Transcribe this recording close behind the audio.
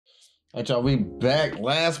Alright, y'all, we back.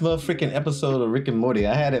 Last motherfucking episode of Rick and Morty.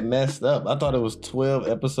 I had it messed up. I thought it was 12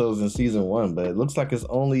 episodes in season 1, but it looks like it's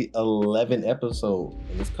only 11 episodes.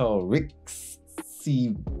 And it's called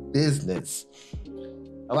Ricksy Business.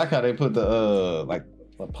 I like how they put the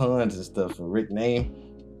puns and stuff for Rick name.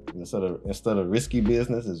 Instead of Risky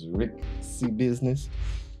Business, it's Ricksy Business.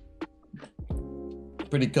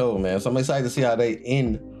 Pretty cool, man. So I'm excited to see how they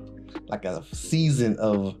end like a season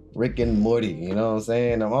of Rick and Morty, you know what I'm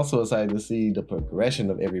saying? I'm also excited to see the progression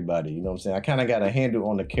of everybody, you know what I'm saying? I kind of got a handle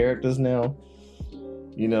on the characters now,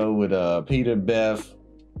 you know, with Peter, Beth,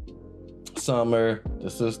 Summer, the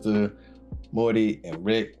sister, Morty, and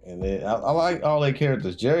Rick. And then I like all their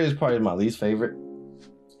characters. Jerry is probably my least favorite.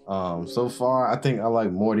 So far, I think I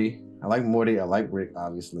like Morty. I like Rick,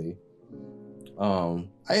 obviously. I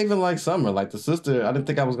even like Summer, like the sister. I didn't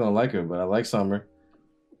think I was gonna like her, but I like Summer.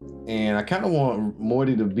 And I kind of want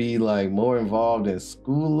Morty to be like more involved in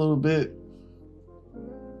school a little bit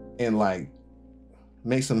and like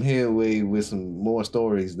make some headway with some more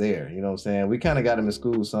stories there. You know what I'm saying? We kind of got him in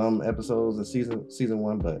school some episodes in season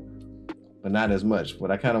 1, but not as much. But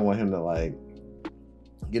I kind of want him to like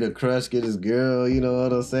get a crush, get his girl, you know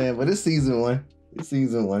what I'm saying? But it's season 1. It's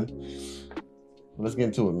season 1. Let's get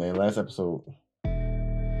into it, man. Last episode.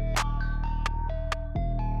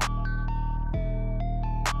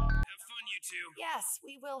 Yes,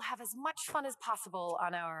 we will have as much fun as possible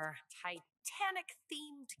on our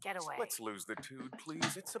Titanic-themed getaway. Let's lose the tude,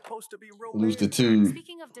 please. It's supposed to be romantic. Lose the tude.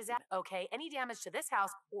 Speaking of disaster, okay, any damage to this house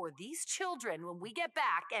or these children when we get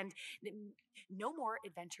back, and no more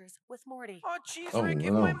adventures with Morty. Oh, jeez, Oh, Rick,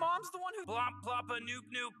 if no. my mom's the one who... Blomp, plop, a noop,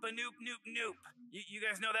 noop, a noop, noop, noop. You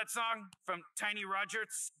guys know that song from Tiny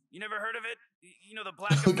Rogers? You never heard of it? You know the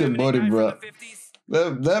black Look at Morty, guy bro. from the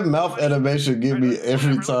 50s? That mouth animation get me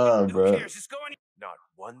every time, Who bro. cares? Just go on. Not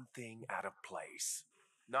one thing out of place.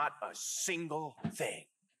 Not a single thing.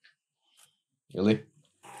 Really?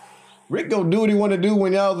 Rick gonna do what he want to do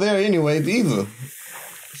when y'all there anyways, either.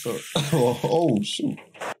 So, oh shoot.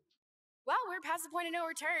 Well, we're past the point of no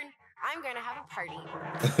return. I'm gonna have a party.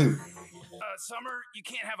 Summer, you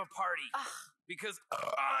can't have a party. Ugh. Because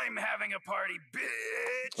I'm having a party,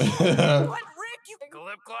 bitch! What, Rick? You...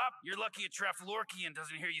 Glip glop, you're lucky a Traflorkian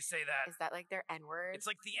doesn't hear you say that. Is that like their N-word? It's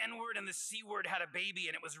like the N-word and the C-word had a baby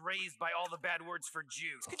and it was raised by all the bad words for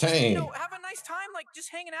Jews. Could just, Dang. you know, have a nice time, like just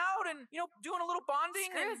hanging out and, you know, doing a little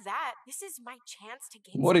bonding. Screw And... that. This is my chance to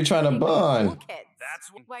gain Morty trying to bond. cool kids. That's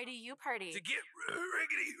what... Why do you party? To get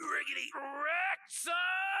riggedy wrecked,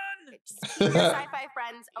 son! Just keep your sci-fi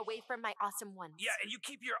friends away from my awesome ones. Yeah, and you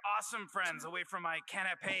keep your awesome friends away from my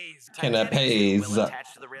canapes. Canapes. Will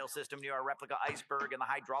attach to the rail system near our replica iceberg and the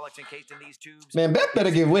hydraulics encased in these tubes. Man, Beth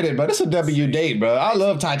better get with it, bro. This is a W date, bro. I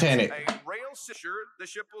love Titanic. A rail sure the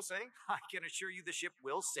ship will sink? I can assure you the ship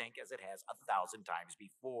will sink as it has 1,000 times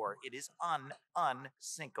before. It is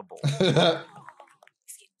unsinkable.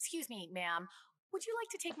 Excuse me, ma'am. Would you like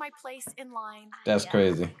to take my place in line? That's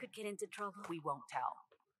crazy. Could get into trouble. We won't tell.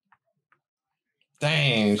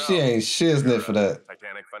 Dang, she ain't shiznit for that.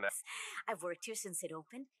 Titanic fun. I've worked here since it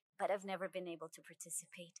opened, but I've never been able to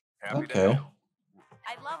participate. Happy to Okay. help.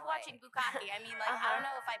 I love watching Bukkake. I mean, like, I don't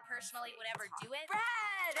know if I personally would ever do it.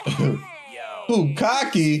 Brad! Hey! Yo. Ooh,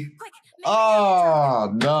 cocky. Quick, make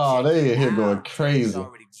Oh, no, they in here going It's crazy.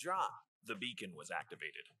 already dropped. The beacon was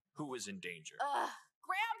activated. Who is in danger?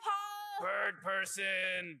 Grandpa! Bird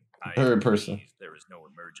person. Bird person. Please, there is no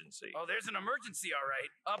emergency. Oh, there's an emergency, all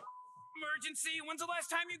right. Emergency? When's the last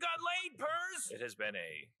time you got laid, Purrs? It has been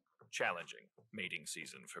a challenging mating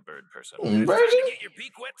season for Bird Person. It's time Virgin? to get your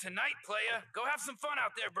beak wet tonight, playa. Go have some fun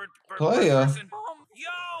out there, bird Playa? person.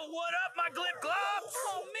 Yo, what up, my glip glops?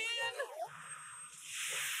 Oh,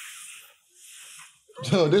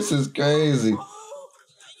 man! Yo, this is crazy. Oh,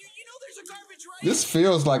 you know there's a garbage right This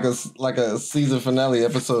feels like a season finale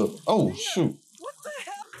episode. Oh, shoot. What the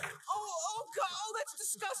heck? Oh, God. Oh, that's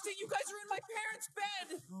disgusting. You guys are in my parents'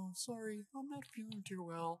 bed. Oh, sorry. I'm not feeling too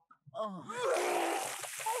well. Oh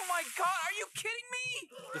my God, are you kidding me?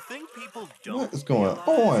 The thing people don't What is going realize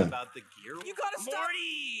on? about the gear. You gotta stop.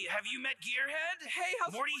 Morty, have you met Gearhead? Hey,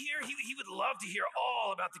 how's... Morty here, he would love to hear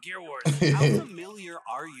all about the Gear Wars. How familiar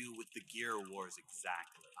are you with the Gear Wars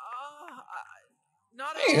exactly?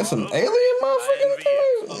 Not Hey, at that's all. some alien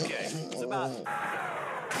motherfucker. Okay, it's about...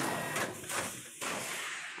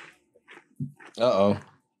 Uh-oh.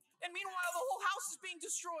 And meanwhile, the whole house is being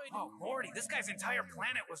destroyed. Oh, Morty, this guy's entire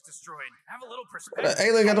planet was destroyed. Have a little That perspective.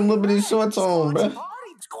 alien got them little bitty shorts on, bro.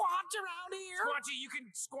 Squad squatch around here. Squatchy, you can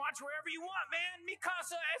squatch wherever you want, man. Mi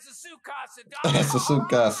casa es a su casa, dog. That's a su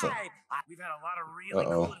casa. Alright. We've had a lot of really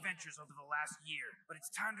cool adventures over the last year, but it's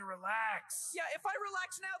time to relax. Yeah, if I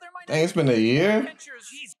relax now, there might Dang, it's been a year? adventures.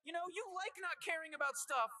 You know, you like not caring about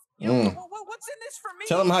stuff. You know, what's in this for me?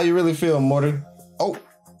 Tell them how you really feel, Morty. Oh.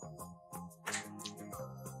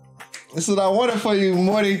 This is what I wanted for you,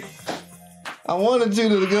 Morty. I wanted you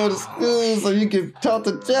to go to school so you can talk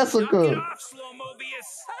to Jessica. Knock it off, Slow-Mobius.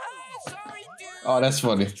 Sorry, dude. Oh, that's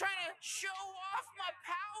funny. Just trying to show off my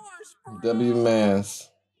powers, bro. W-Mans.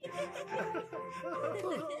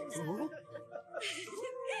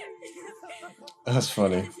 That's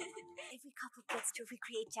funny. Every couple gets to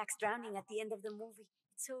recreate Jack's drowning at the end of the movie.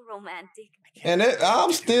 It's so romantic. And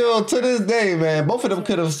I'm still, to this day, man, both of them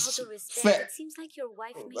could have With all due respect, fat. it seems like your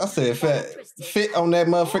wife made I said you fat. interested. Fit on that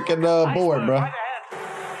motherfucking board, bro.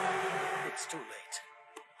 It's too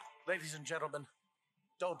late. Ladies and gentlemen,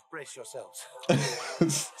 don't brace yourselves.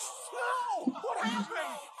 What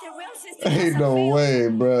happened? The real sister Ain't has no a way,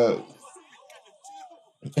 bro.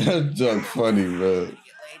 That joke funny, bro.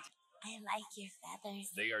 I like your feathers.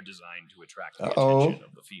 They are designed to attract the Uh-oh. attention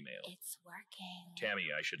of the female. It's working. Tammy,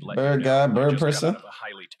 I should let Bird you guy, know, I bird just got person. out of a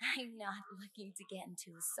highly I'm not looking to get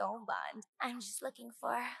into a soul bond. I'm just looking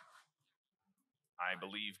for I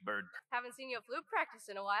believe bird. Haven't seen you at flute practice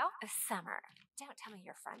in a while. Summer. Don't tell me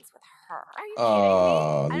you're friends with her. Are you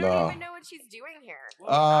Oh, kidding me? I don't no. even know what she's doing here.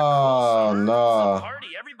 Oh, It's a no. party.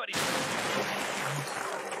 Everybody.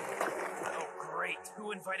 Oh, great.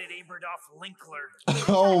 Who invited Aberdoff Linkler?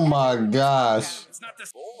 Oh, my gosh. It's not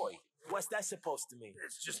this. Boy, what's that supposed to mean?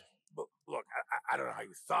 It's just, look, I don't know how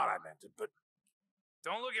you thought I meant it, but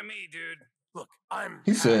Don't look at me, dude. look, I'm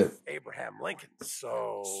He said- half Abraham Lincoln,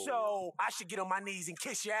 so... So, I should get on my knees and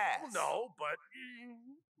kiss your ass. No, but,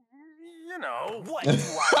 you know... What do I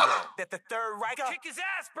know? That the Third Reich... Kick his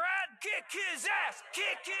ass, Brad. Kick his ass.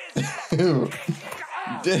 Kick his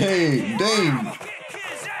ass. Dang, dang. Kick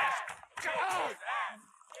his ass.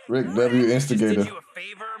 Rick W. Just Instigator. did you a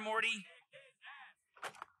favor, Morty?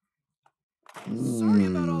 Sorry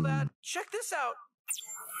about all Mm. that. Check this out.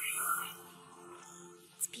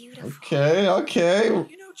 it's beautiful. Okay, okay.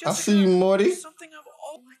 You know, I Jessica, see you, Morty. something I've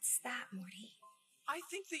always... What's that, Morty? I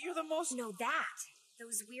think that you're the most... No, that.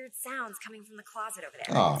 Those weird sounds coming from the closet over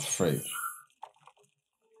there. Oh, freak.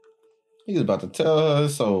 He's about to tell her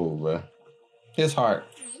his soul, bro. His heart.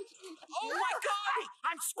 Oh my god!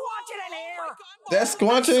 I'm squatching in here! That's So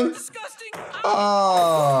squanching? disgusting!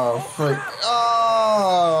 Oh, freak.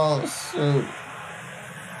 Oh, shoot.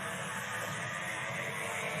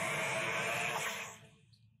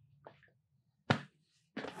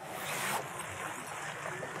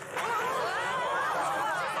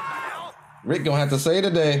 Rick gonna have to say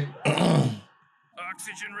today.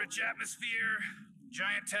 Oxygen-rich atmosphere.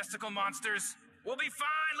 Giant testicle monsters. We'll be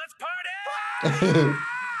fine. Let's party.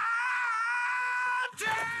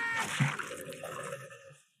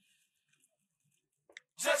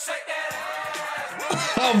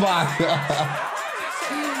 Oh my god.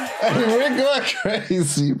 Hey, Rick going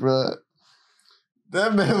crazy, bro.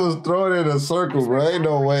 That man was thrown in a circle, bro. Ain't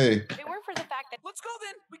no way. If it weren't for the fact that Let's go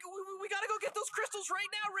then. We gotta go get those crystals right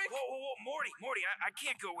now, Rick. Whoa, Morty, I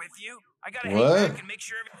can't go with you. I gotta What? hang back and make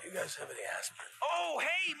sure. You guys have any aspirin? Oh,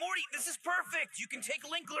 hey, Morty, this is perfect. You can take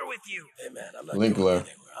Linkler with you. Hey, man, I'm not Linkler. going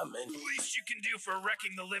anywhere. I'm in. Least you can do for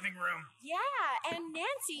wrecking the living room. yeah, and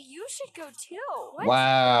Nancy, you should go too. What?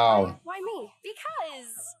 Wow. Why me? Because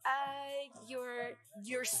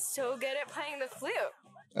you're so good at playing the flute.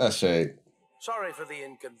 That's shade. Sorry for the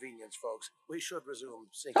inconvenience, folks. We should resume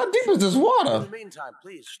sinking. How deep is this In water? the meantime,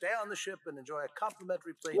 please stay on the ship and enjoy a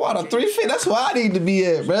complimentary plate. Water 3 feet. That's where I need to be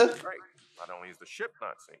at, bro. Right. Not only is the ship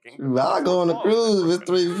not sinking, I go on the cruise with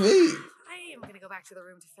 3 feet. I am gonna go back to the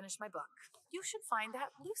room to finish my book. You should find that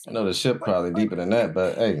Lucy. I know the ship probably deeper than that,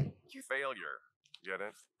 but hey. failure. Get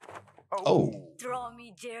it? Oh. Draw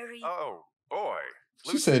me, Jerry. Oh, boy.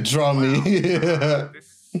 She said, draw me.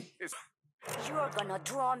 This is... You're gonna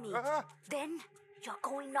draw me. Then you're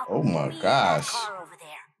going up. Oh my me in gosh. that car over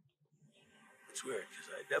there. It's weird, because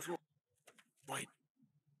I definitely... Wait.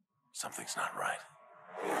 Something's not right.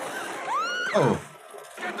 Oh.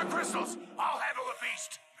 Get the crystals! I'll handle the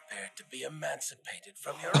beast! Prepare to be emancipated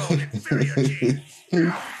from your own inferior genes.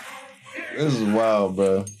 This is wild,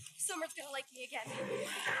 bro. Summer's gonna like me again.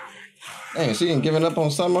 Dang, she ain't giving up on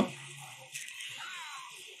Summer.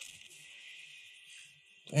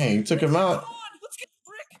 Dang, you took him out. Come on, let's get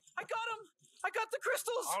Rick. I got him. I got the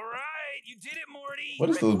crystals. All right, you did it, Morty. What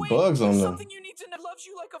is Rick, those wait, bugs on there's them? something you need to know. He loves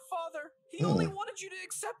you like a father. He only wanted you to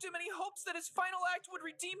accept wrapped him and he hopes that his final act would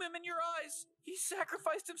redeem him in your eyes. He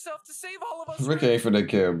sacrificed himself to save all of us. Rick ain't for that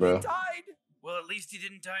care, bro. He died. Well, at least he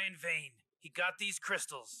didn't die in vain. He got these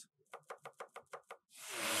crystals.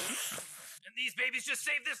 And these babies just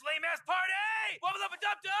saved this lame-ass party! Wubba lubba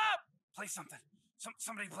dub dub! Play something.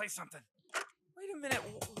 Somebody play something. Wait a minute,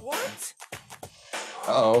 what?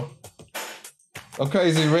 Uh-oh. Go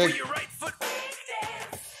crazy, Rick. Your right foot.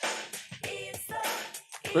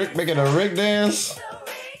 Rick making a Rick dance?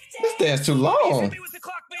 This dance too long.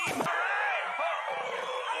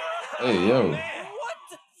 Hey, yo. What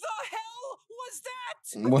the hell was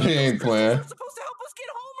that? Morty ain't playing. Supposed to help us get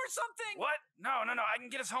home or something. What? No. I can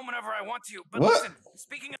get us home whenever I want to. But What? listen,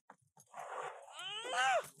 speaking of...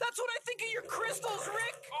 That's what I think of your crystals,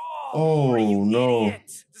 Rick. Oh, no.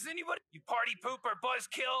 Idiot. Does anybody... You party poop or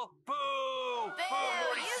buzzkill? Boo! Boo,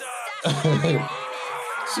 Morty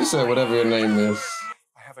sucks! She said whatever your name is.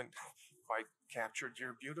 I haven't quite captured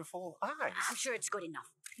your beautiful eyes. I'm sure it's good enough.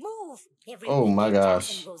 Move! Every Oh, my weekend, gosh.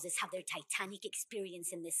 Jackson Roses have their Titanic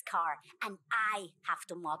experience in this car, and I have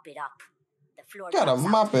to mop it up. The floor Gotta comes out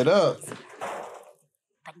mop it up.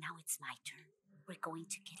 But now it's my turn. We're going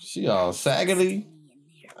to get She all saggedy. in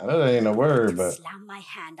there. I know that ain't a word, but Slam my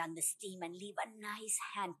hand on the steam and leave a nice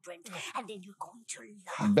handprint, and then you're going to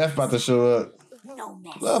love. Beth about to show up. No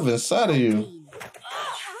mess. Love inside of you.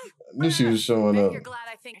 I knew she was showing Bet up. you're glad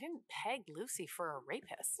I didn't peg Lucy for a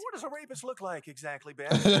rapist. What does a rapist look like exactly,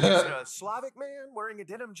 Ben? Is it a Slavic man wearing a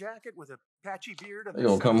denim jacket with a patchy beard? They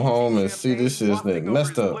gonna come home and see this shit's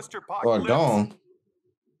messed up or gone.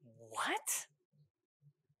 What?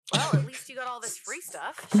 Well, at least you got all this free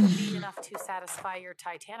stuff. Should be enough to satisfy your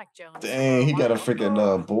Titanic Jones. Dang, he got a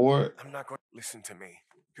freaking board. I'm not going to listen to me.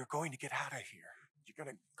 You're going to get out of here. You're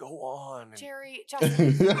going to go on. And... Jerry,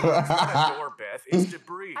 It's not a door, Beth. It's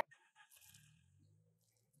debris.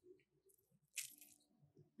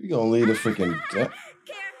 You gonna leave the freaking. Care, I'm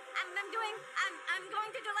going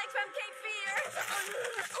to do like from Cape Fear.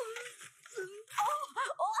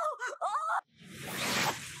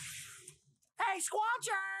 Hey,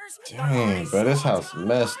 squatchers! Dang, bro, this house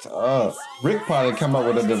messed up. Rick probably come up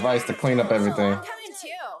with a device to clean up everything. Coming too.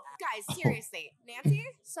 Guys, seriously. Nancy,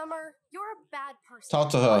 Summer, you're a bad person. Talk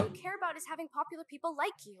to her. All you care about is having popular people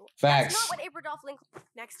like you. Facts. That's not what Aberdolf Link.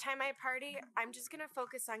 Next time I party, I'm just gonna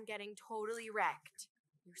focus on getting totally wrecked.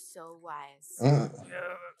 You're so wise.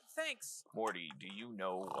 Thanks. Morty, do you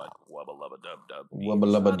know what wubba lubba dub dub means? Wubba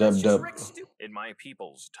lubba dub dub. In my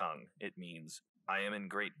people's tongue, it means, I am in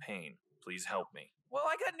great pain. Please help me. Well,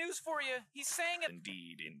 I got news for you. He's saying it.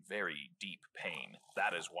 Indeed, in very deep pain.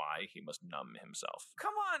 That is why he must numb himself.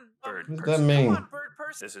 Come on. Bird What does person. that mean? Come on, bird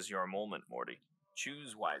person. This is your moment, Morty.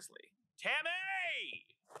 Choose wisely.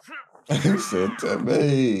 He said to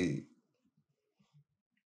me.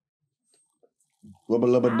 Wubba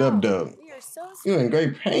lubba dub dub. We are so You in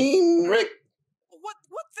great pain, Rick?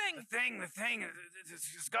 What thing? The thing.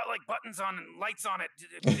 It's got like buttons on and lights on it.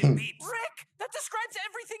 It beeps. Rick, that describes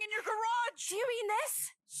everything in your garage. Do you mean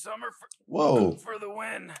this? Summer for... Whoa. For the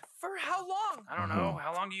win. For how long? I don't know.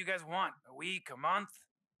 How long do you guys want? A week? A month?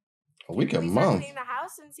 A week, a we start month. cleaning the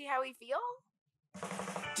house and see how we feel?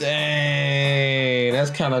 Dang,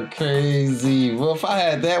 that's kind of crazy. Well, if I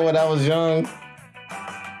had that when I was young.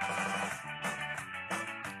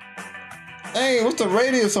 Dang, what's the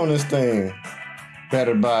radius on this thing?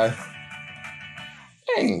 Better buy.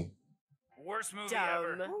 Dang. Worst movie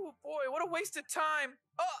ever. Oh boy, what a waste of time.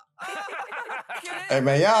 Get it? Hey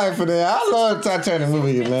man, y'all ain't for that. I love Titanic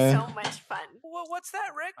movie, man. So much fun. Well, what's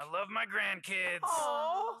that, Rick? I love my grandkids.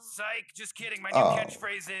 Oh. Psych, just kidding. My new Oh.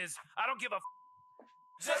 catchphrase is, I don't give a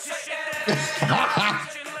Just shake that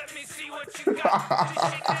ass. Let me see what you got.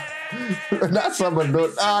 Just shake that ass. Not someone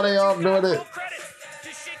doing. Ah, they all doing it.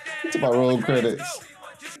 Just shake that It's about roll credits.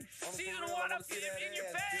 Season 1 up in your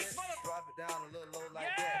face,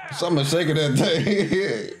 Someone shaking that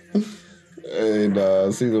thing. Hey,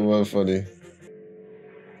 nah, season 1 funny.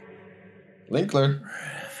 Linkler.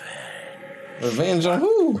 Revenge on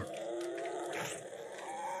who?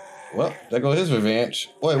 Well, there goes his revenge.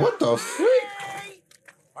 Wait, what the freak?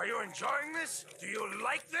 Are you enjoying this? Do you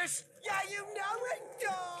like this? Yeah, you know it,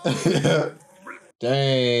 dog.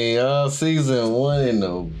 Dang, season 1 in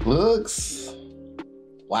the books.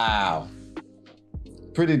 Wow.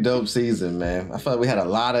 Pretty dope season, man. I felt like we had a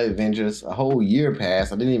lot of adventures. A whole year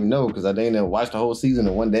passed. I didn't even know because I didn't even watch the whole season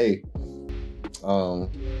in one day.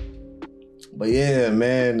 But yeah,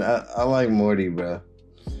 man, I like Morty, bro.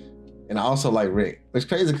 And I also like Rick. It's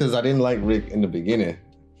crazy because I didn't like Rick in the beginning.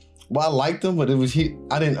 Well, I liked him, but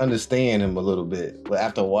I didn't understand him a little bit. But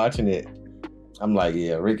after watching it, I'm like,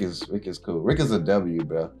 yeah, Rick is cool. Rick is a W,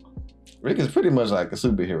 bro. Rick is pretty much like a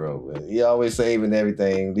superhero. Man. He always saving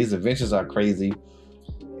everything. These adventures are crazy.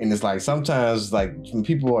 And it's like sometimes like when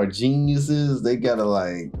people are geniuses, they gotta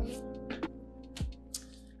like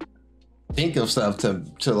think of stuff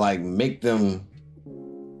to like make them,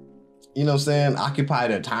 you know what I'm saying, occupy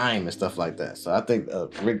their time and stuff like that. So I think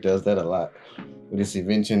Rick does that a lot with his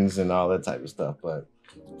inventions and all that type of stuff. But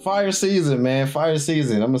fire season, man, fire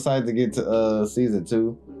season. I'm excited to get to season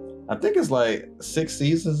 2. I think it's like 6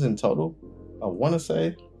 seasons in total. I want to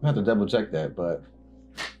say. I have to double check that, but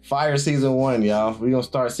fire season 1, y'all. We're gonna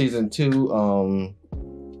start season 2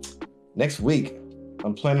 next week.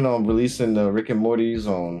 I'm planning on releasing the Rick and Morty's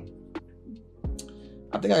on.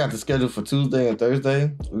 I think I got the schedule for Tuesday and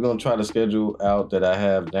Thursday. We're gonna try to schedule out that I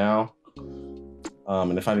have now.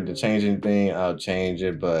 And if I need to change anything, I'll change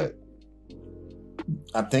it. But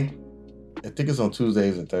I think it's on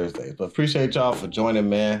Tuesdays and Thursdays. But appreciate y'all for joining,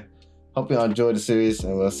 man. Hope y'all enjoyed the series,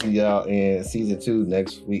 and we'll see y'all in season 2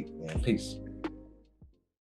 next week. Man, peace.